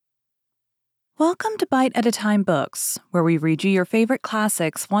Welcome to Bite at a Time Books, where we read you your favorite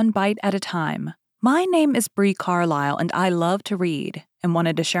classics one bite at a time. My name is Bree Carlisle, and I love to read, and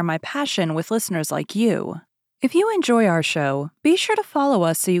wanted to share my passion with listeners like you. If you enjoy our show, be sure to follow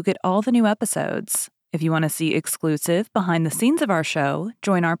us so you get all the new episodes. If you want to see exclusive behind the scenes of our show,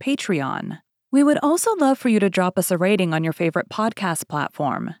 join our Patreon. We would also love for you to drop us a rating on your favorite podcast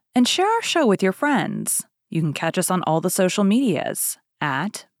platform, and share our show with your friends. You can catch us on all the social medias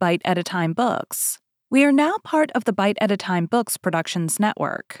at Bite at a Time Books. We are now part of the Bite at a Time Books Productions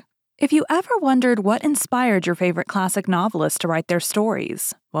Network. If you ever wondered what inspired your favorite classic novelists to write their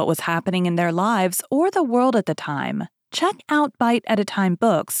stories, what was happening in their lives or the world at the time, check out Bite at a Time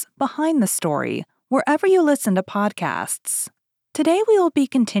Books Behind the Story wherever you listen to podcasts. Today we will be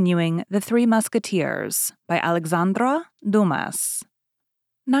continuing The Three Musketeers by Alexandre Dumas.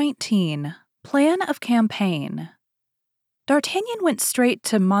 19. Plan of Campaign. D'Artagnan went straight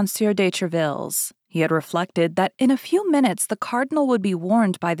to Monsieur de Treville's. He had reflected that in a few minutes the cardinal would be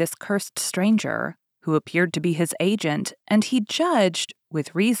warned by this cursed stranger, who appeared to be his agent, and he judged,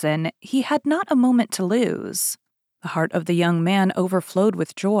 with reason, he had not a moment to lose. The heart of the young man overflowed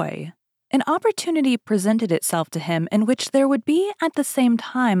with joy. An opportunity presented itself to him in which there would be at the same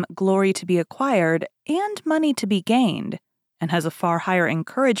time glory to be acquired and money to be gained, and as a far higher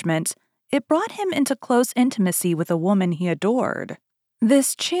encouragement, it brought him into close intimacy with a woman he adored.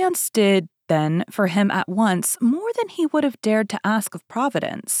 This chance did, then, for him at once more than he would have dared to ask of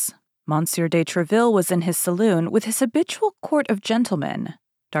Providence. Monsieur de Treville was in his saloon with his habitual court of gentlemen.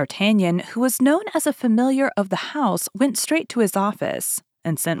 D'Artagnan, who was known as a familiar of the house, went straight to his office,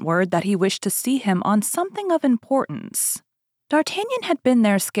 and sent word that he wished to see him on something of importance. D'Artagnan had been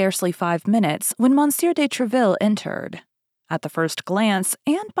there scarcely 5 minutes when Monsieur de Treville entered. At the first glance,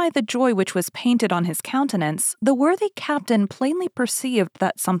 and by the joy which was painted on his countenance, the worthy captain plainly perceived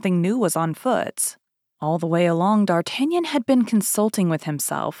that something new was on foot. All the way along, D'Artagnan had been consulting with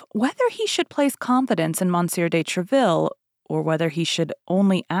himself whether he should place confidence in Monsieur de Treville, or whether he should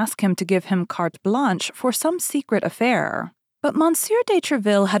only ask him to give him carte blanche for some secret affair. But Monsieur de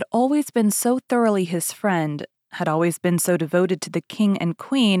Treville had always been so thoroughly his friend, had always been so devoted to the king and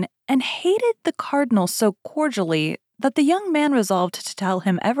queen, and hated the cardinal so cordially that the young man resolved to tell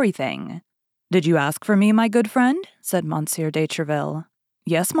him everything. "Did you ask for me, my good friend?" said Monsieur de Treville.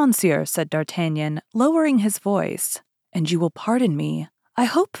 "Yes, monsieur," said D'Artagnan, lowering his voice. "And you will pardon me. I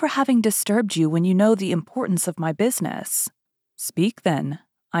hope for having disturbed you when you know the importance of my business." "Speak, then.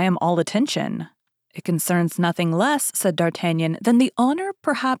 I am all attention." "It concerns nothing less," said D'Artagnan, "than the honor,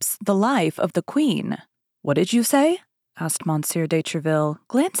 perhaps the life, of the queen." "What did you say?" asked Monsieur de Treville,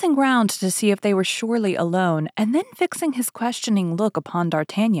 glancing round to see if they were surely alone, and then fixing his questioning look upon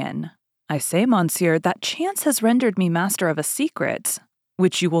D'Artagnan. "I say, monsieur, that chance has rendered me master of a secret,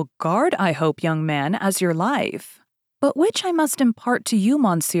 which you will guard, I hope, young man, as your life, but which I must impart to you,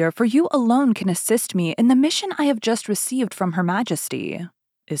 monsieur, for you alone can assist me in the mission I have just received from Her Majesty."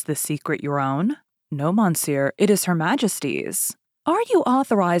 "Is the secret your own?" "No, monsieur, it is Her Majesty's." "Are you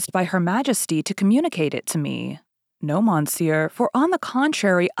authorized by Her Majesty to communicate it to me?" "No, monsieur, for on the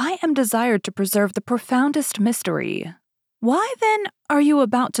contrary, I am desired to preserve the profoundest mystery." "Why, then, are you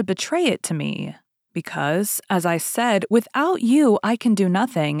about to betray it to me?" "Because, as I said, without you I can do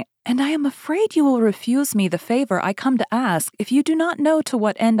nothing, and I am afraid you will refuse me the favor I come to ask if you do not know to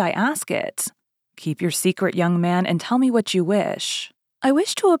what end I ask it." "Keep your secret, young man, and tell me what you wish." "I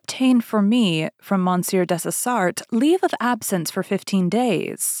wish to obtain for me, from Monsieur Dessessart, leave of absence for 15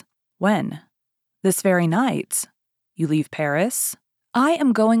 days. "When?" "This very night." "You leave Paris?" "I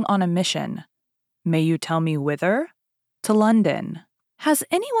am going on a mission." "May you tell me whither?" "To London." "Has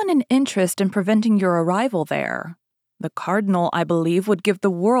anyone an interest in preventing your arrival there?" "The cardinal, I believe, would give the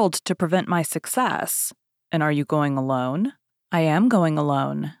world to prevent my success." "And are you going alone?" "I am going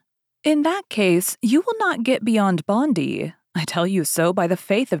alone." "In that case, you will not get beyond Bondy. I tell you so by the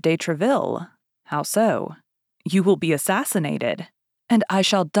faith of de Treville." "How so?" "You will be assassinated, and I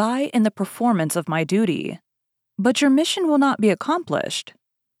shall die in the performance of my duty." "But your mission will not be accomplished."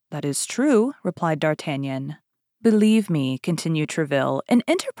 "That is true," replied D'Artagnan. "Believe me," continued Treville, "in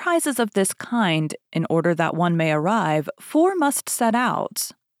enterprises of this kind, in order that one may arrive, 4 must set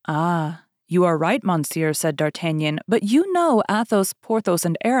out." "Ah, you are right, monsieur," said D'Artagnan, "but you know Athos, Porthos,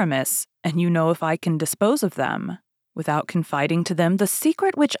 and Aramis, and you know if I can dispose of them, without confiding to them the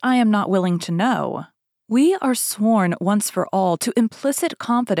secret which I am not willing to know. We are sworn once for all to implicit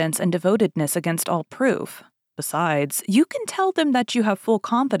confidence and devotedness against all proof. Besides, you can tell them that you have full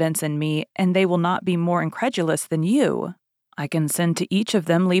confidence in me, and they will not be more incredulous than you. I can send to each of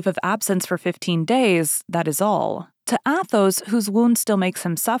them leave of absence for 15 days, that is all. to Athos, whose wound still makes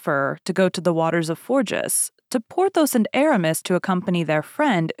him suffer, to go to the waters of Forgus, to Porthos and Aramis to accompany their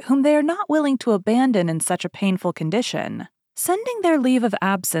friend, whom they are not willing to abandon in such a painful condition. Sending their leave of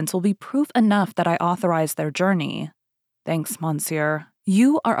absence will be proof enough that I authorize their journey. Thanks, monsieur.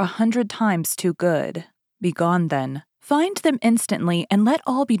 You are 100 times too good. Begone, then. Find them instantly, and let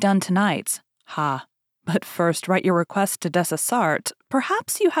all be done tonight. Ha! But first write your request to Dessessart.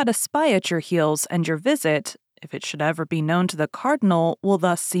 Perhaps you had a spy at your heels, and your visit, if it should ever be known to the cardinal, will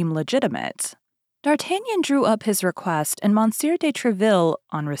thus seem legitimate. D'Artagnan drew up his request, and Monsieur de Tréville,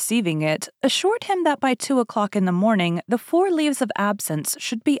 on receiving it, assured him that by 2 o'clock in the morning the 4 leaves of absence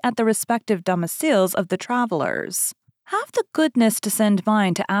should be at the respective domiciles of the travelers. Have the goodness to send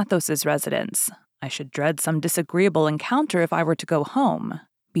mine to Athos's residence. I should dread some disagreeable encounter if I were to go home.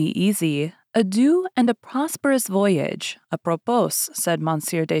 Be easy. Adieu and a prosperous voyage. A propos, said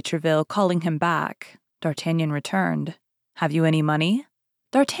Monsieur de Tréville, calling him back. D'Artagnan returned. Have you any money?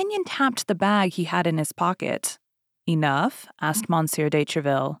 D'Artagnan tapped the bag he had in his pocket. Enough? Asked Monsieur de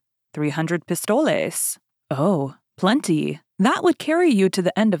Tréville. 300 pistoles. Oh, plenty. That would carry you to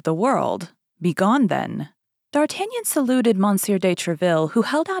the end of the world. Begone, then. D'Artagnan saluted Monsieur de Tréville, who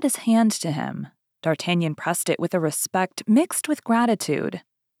held out his hand to him. D'Artagnan pressed it with a respect mixed with gratitude.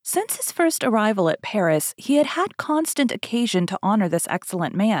 Since his first arrival at Paris, he had had constant occasion to honor this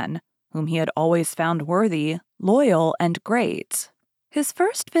excellent man, whom he had always found worthy, loyal, and great. His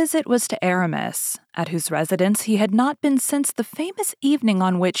first visit was to Aramis, at whose residence he had not been since the famous evening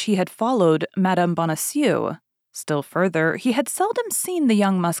on which he had followed Madame Bonacieux. Still further, he had seldom seen the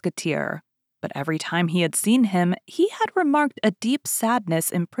young musketeer, but every time he had seen him, he had remarked a deep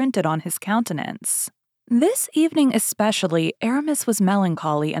sadness imprinted on his countenance. This evening especially, Aramis was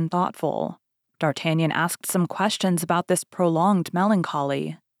melancholy and thoughtful. D'Artagnan asked some questions about this prolonged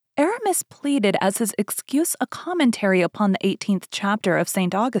melancholy. Aramis pleaded as his excuse a commentary upon the 18th chapter of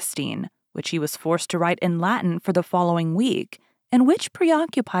St. Augustine, which he was forced to write in Latin for the following week, and which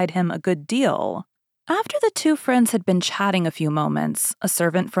preoccupied him a good deal. After the two friends had been chatting a few moments, a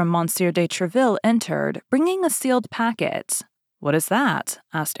servant from Monsieur de Tréville entered, bringing a sealed packet. "What is that?"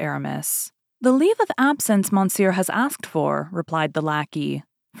 asked Aramis. "The leave of absence Monsieur has asked for," replied the lackey.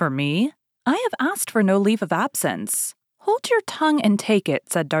 "For me? I have asked for no leave of absence." "Hold your tongue and take it,"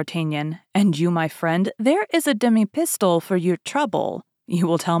 said D'Artagnan. "And you, my friend, there is a demi-pistole for your trouble. You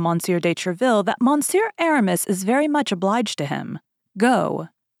will tell Monsieur de Tréville that Monsieur Aramis is very much obliged to him. Go."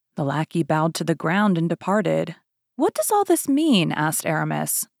 The lackey bowed to the ground and departed. "What does all this mean?" asked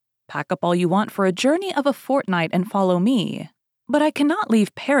Aramis. "Pack up all you want for a journey of a fortnight and follow me." "But I cannot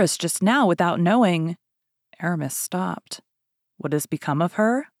leave Paris just now without knowing—" Aramis stopped. "What has become of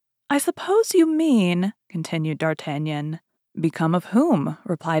her?" "I suppose you mean—" continued D'Artagnan. "Become of whom?"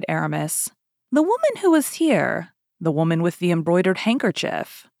 replied Aramis. "The woman who was here. The woman with the embroidered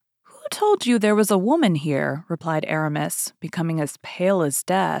handkerchief." "Who told you there was a woman here?" replied Aramis, becoming as pale as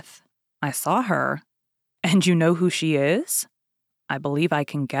death. "I saw her." "And you know who she is?" "I believe I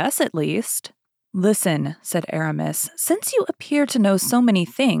can guess, at least." "Listen," said Aramis, "since you appear to know so many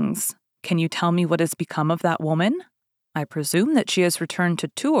things, can you tell me what has become of that woman?" "I presume that she has returned to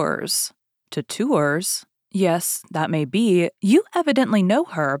Tours." "To Tours? Yes, that may be. You evidently know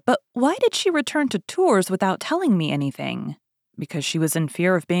her, but why did she return to Tours without telling me anything?" "Because she was in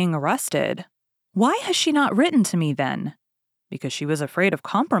fear of being arrested." "Why has she not written to me, then?" "Because she was afraid of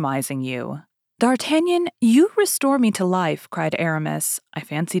compromising you." "D'Artagnan, you restore me to life," cried Aramis. "I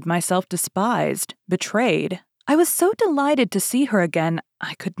fancied myself despised, betrayed. I was so delighted to see her again,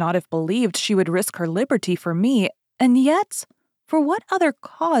 I could not have believed she would risk her liberty for me, and yet, for what other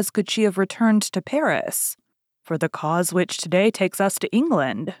cause could she have returned to Paris?" "For the cause which today takes us to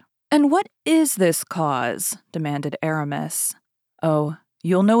England." "And what is this cause?" demanded Aramis. "Oh,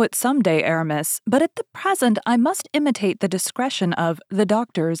 you'll know it some day, Aramis, but at the present I must imitate the discretion of the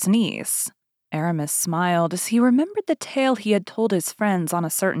doctor's niece." Aramis smiled as he remembered the tale he had told his friends on a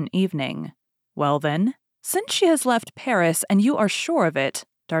certain evening. "Well then, since she has left Paris and you are sure of it,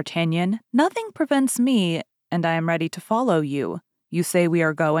 D'Artagnan, nothing prevents me, and I am ready to follow you. You say we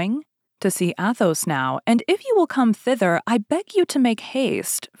are going?" "To see Athos now, and if you will come thither, I beg you to make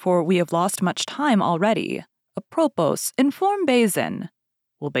haste, for we have lost much time already. Apropos, inform Bazin."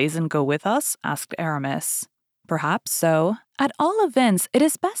 "Will Bazin go with us?" asked Aramis. "Perhaps so. At all events, it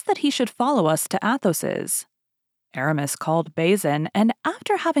is best that he should follow us to Athos's." Aramis called Bazin, and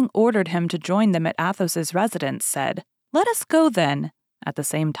after having ordered him to join them at Athos's residence, said, "Let us go then," at the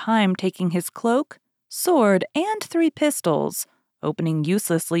same time taking his cloak, sword, and 3 pistols, opening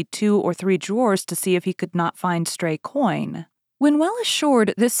uselessly 2 or 3 drawers to see if he could not find stray coin. When well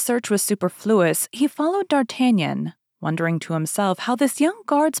assured this search was superfluous, he followed D'Artagnan. wondering to himself how this young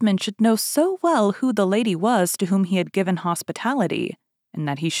guardsman should know so well who the lady was to whom he had given hospitality, and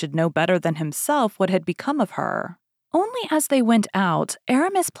that he should know better than himself what had become of her. Only as they went out,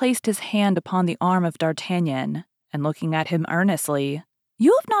 Aramis placed his hand upon the arm of D'Artagnan, and looking at him earnestly,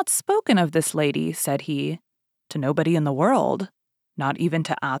 "You have not spoken of this lady," said he. "To nobody in the world? Not even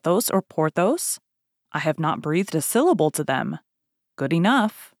to Athos or Porthos? I have not breathed a syllable to them. Good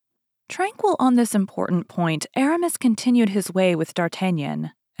enough." Tranquil on this important point, Aramis continued his way with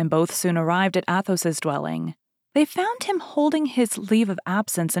D'Artagnan, and both soon arrived at Athos's dwelling. They found him holding his leave of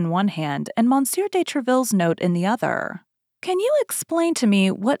absence in one hand and Monsieur de Tréville's note in the other. "Can you explain to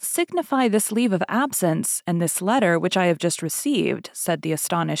me what signify this leave of absence and this letter which I have just received?" said the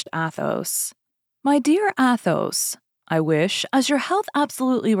astonished Athos. "My dear Athos, I wish, as your health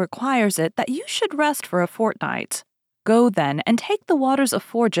absolutely requires it, that you should rest for a fortnight. Go, then, and take the waters of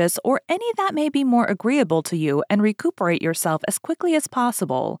Forges or any that may be more agreeable to you and recuperate yourself as quickly as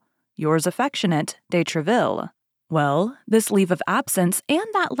possible. Yours affectionate, de Tréville." "Well, this leave of absence and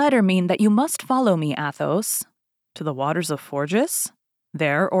that letter mean that you must follow me, Athos." "To the waters of Forges?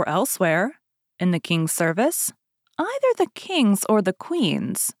 There or elsewhere? In the king's service?" "Either the king's or the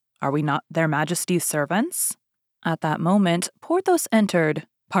queen's. Are we not their majesties' servants?" At that moment, Porthos entered.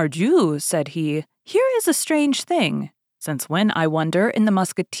 "Pardieu," said he, "here is a strange thing. Since when, I wonder, in the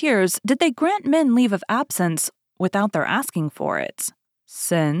Musketeers, did they grant men leave of absence without their asking for it?"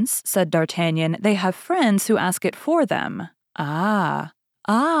 "Since," said D'Artagnan, "they have friends who ask it for them." Ah,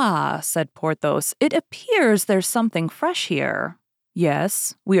 said Porthos, "it appears there's something fresh here."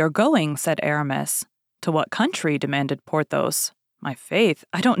 "Yes, we are going," said Aramis. "To what country?" demanded Porthos. "My faith,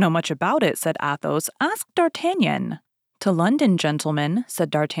 I don't know much about it," said Athos. "Ask D'Artagnan." "To London, gentlemen," said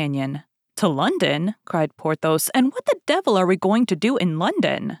D'Artagnan. "To London?" cried Porthos. "And what the devil are we going to do in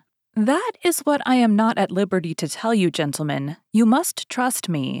London?" "That is what I am not at liberty to tell you, gentlemen. You must trust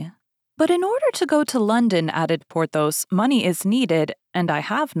me." "But in order to go to London," added Porthos, "money is needed, and I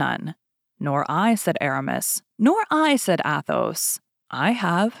have none." "Nor I," said Aramis. "Nor I," said Athos. "I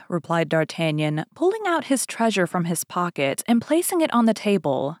have," replied D'Artagnan, pulling out his treasure from his pocket and placing it on the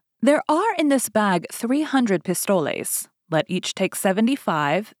table. "There are in this bag 300 pistoles. Let each take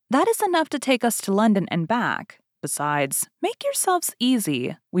 75. That is enough to take us to London and back. Besides, make yourselves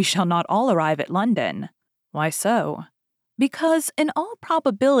easy. We shall not all arrive at London." "Why so?" "Because, in all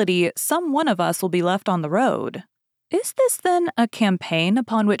probability, some one of us will be left on the road." "Is this, then, a campaign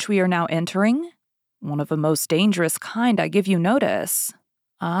upon which we are now entering?" "One of a most dangerous kind, I give you notice."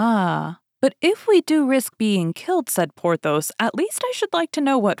 "Ah, but if we do risk being killed," said Porthos, "at least I should like to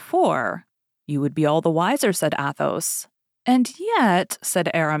know what for." "You would be all the wiser," said Athos. "And yet," said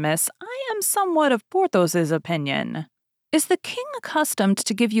Aramis, "I am somewhat of Porthos's opinion." "Is the king accustomed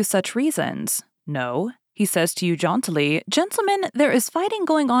to give you such reasons?" "No. He says to you jauntily, 'Gentlemen, there is fighting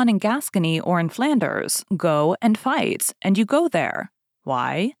going on in Gascony or in Flanders. Go and fight,' and you go there.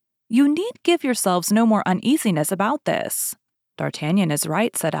 Why? You need give yourselves no more uneasiness about this." "D'Artagnan is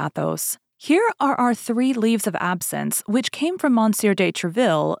right," said Athos. "Here are our 3 leaves of absence, which came from Monsieur de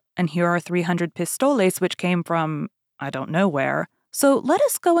Tréville, and here are 300 pistoles, which came from I don't know where. So let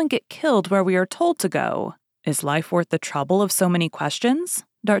us go and get killed where we are told to go. Is life worth the trouble of so many questions?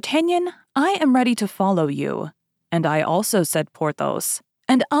 D'Artagnan, I am ready to follow you." "And I also," said Porthos.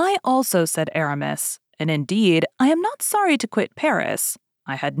 "And I also," said Aramis. "And indeed, I am not sorry to quit Paris.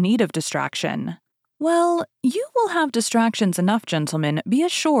 I had need of distraction." "Well, you will have distractions enough, gentlemen, be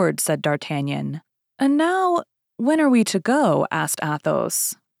assured," said D'Artagnan. "And now, when are we to go?" asked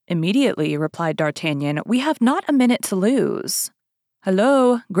Athos. "Immediately," replied D'Artagnan. "We have not a minute to lose."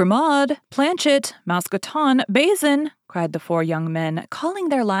 "Hello, Grimaud, Planchet, Mousqueton, Bazin!" cried the 4 young men, calling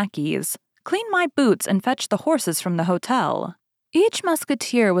their lackeys. "Clean my boots and fetch the horses from the hotel." Each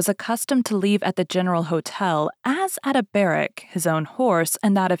musketeer was accustomed to leave at the general hotel, as at a barrack, his own horse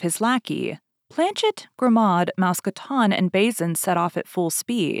and that of his lackey. Planchet, Grimaud, Mousqueton, and Bazin set off at full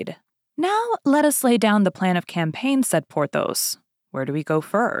speed. "Now let us lay down the plan of campaign," said Porthos. "Where do we go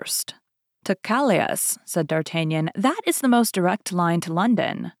first?" "To Calais," said D'Artagnan. "That is the most direct line to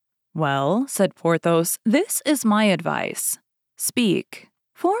London." "Well," said Porthos, "this is my advice. Speak.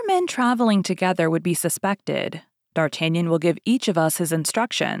 4 men traveling together would be suspected. D'Artagnan will give each of us his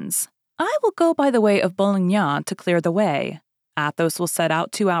instructions. I will go by the way of Boulogne to clear the way. Athos will set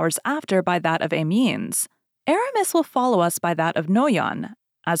out 2 hours after by that of Amiens. Aramis will follow us by that of Noyon.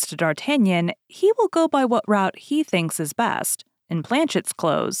 As to D'Artagnan, he will go by what route he thinks is best, in Planchet's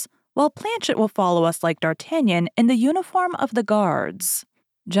clothes, while Planchet will follow us like D'Artagnan in the uniform of the guards."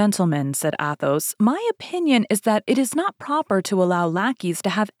 "Gentlemen," said Athos, "my opinion is that it is not proper to allow lackeys to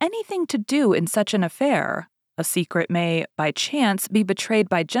have anything to do in such an affair. A secret may, by chance, be betrayed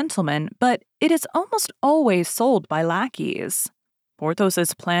by gentlemen, but it is almost always sold by lackeys.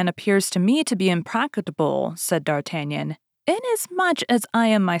 Porthos's plan appears to me to be impracticable, said D'Artagnan, inasmuch as I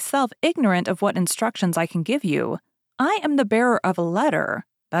am myself ignorant of what instructions I can give you. I am the bearer of a letter,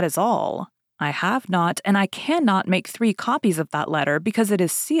 that is all. I have not, and I cannot make 3 copies of that letter because it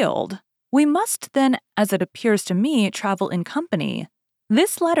is sealed. We must then, as it appears to me, travel in company.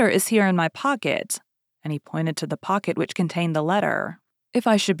 This letter is here in my pocket, and he pointed to the pocket which contained the letter. If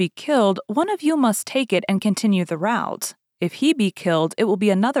I should be killed, one of you must take it and continue the route. If he be killed, it will be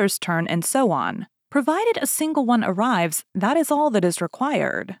another's turn, and so on. Provided a single one arrives, that is all that is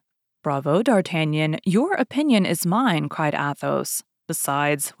required. Bravo, D'Artagnan, your opinion is mine, cried Athos.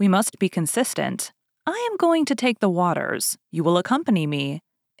 Besides, we must be consistent. I am going to take the waters. You will accompany me.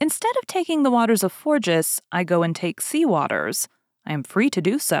 Instead of taking the waters of Forges, I go and take sea waters. I am free to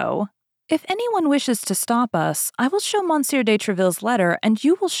do so. If anyone wishes to stop us, I will show Monsieur de Tréville's letter, and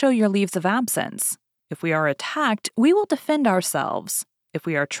you will show your leaves of absence. If we are attacked, we will defend ourselves. If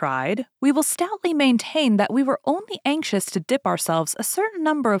we are tried, we will stoutly maintain that we were only anxious to dip ourselves a certain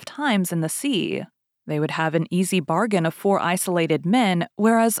number of times in the sea. They would have an easy bargain of 4 isolated men,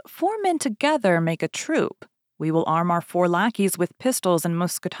 whereas 4 men together make a troop. We will arm our 4 lackeys with pistols and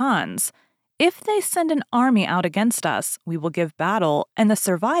mousquetons. If they send an army out against us, we will give battle, and the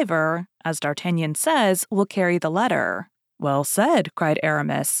survivor, as D'Artagnan says, will carry the letter. Well said, cried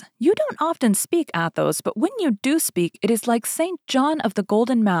Aramis. You don't often speak, Athos, but when you do speak, it is like St. John of the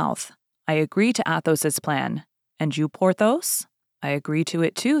Golden Mouth. I agree to Athos's plan. And you, Porthos? I agree to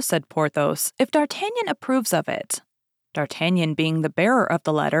it too, said Porthos, if D'Artagnan approves of it. D'Artagnan, being the bearer of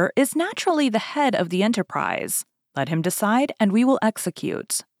the letter, is naturally the head of the enterprise. Let him decide, and we will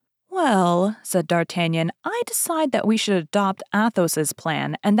execute. Well, said D'Artagnan, I decide that we should adopt Athos's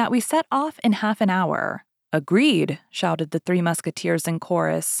plan, and that we set off in half an hour. Agreed, shouted the 3 musketeers in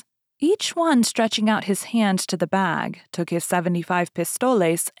chorus. Each one, stretching out his hand to the bag, took his 75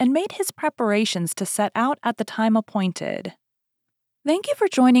 pistoles and made his preparations to set out at the time appointed. Thank you for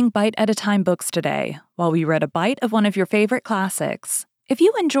joining Bite at a Time Books today, while we read a bite of one of your favorite classics. If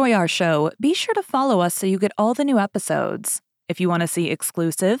you enjoy our show, be sure to follow us so you get all the new episodes. If you want to see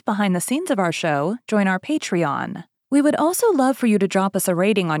exclusive behind the scenes of our show, join our Patreon. We would also love for you to drop us a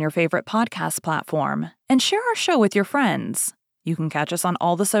rating on your favorite podcast platform and share our show with your friends. You can catch us on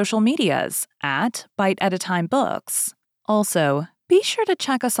all the social medias at Bite at a Time Books. Also, be sure to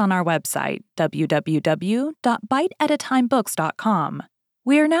check us on our website, www.biteatatimebooks.com.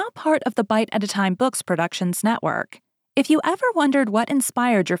 We are now part of the Bite at a Time Books Productions Network. If you ever wondered what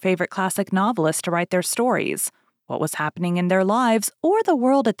inspired your favorite classic novelists to write their stories, what was happening in their lives or the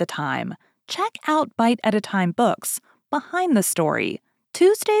world at the time, check out Bite at a Time Books, Behind the Story,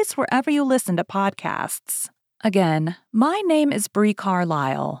 Tuesdays wherever you listen to podcasts. Again, my name is Brie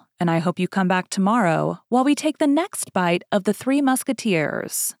Carlisle, and I hope you come back tomorrow while we take the next bite of The Three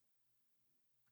Musketeers.